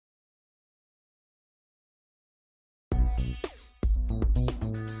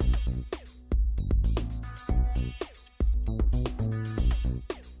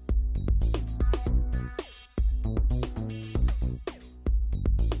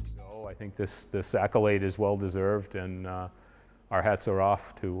I think this accolade is well deserved, and our hats are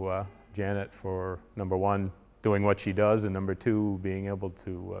off to Janet for, number one, doing what she does, and number two, being able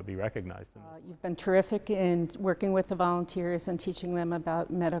to be recognized. You've been terrific in working with the volunteers and teaching them about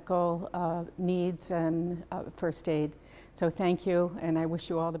medical needs and first aid. So thank you, and I wish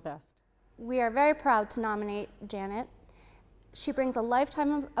you all the best. We are very proud to nominate Janet. She brings a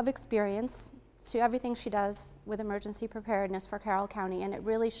lifetime of experience to everything she does with emergency preparedness for Carroll County, and it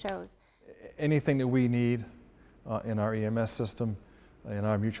really shows. Anything that we need in our EMS system, in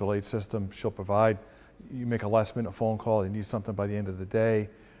our mutual aid system, she'll provide. You make a last-minute phone call, you need something by the end of the day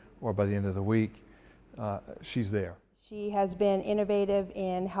or by the end of the week, she's there. She has been innovative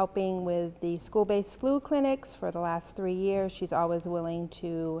in helping with the school-based flu clinics for the last 3 years. She's always willing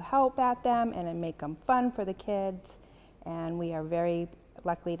to help at them and make them fun for the kids, and we are very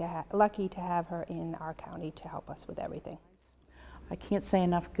lucky to have her in our county to help us with everything. I can't say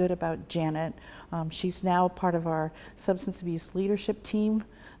enough good about Janet. She's now part of our substance abuse leadership team,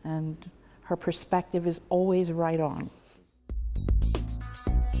 and her perspective is always right on.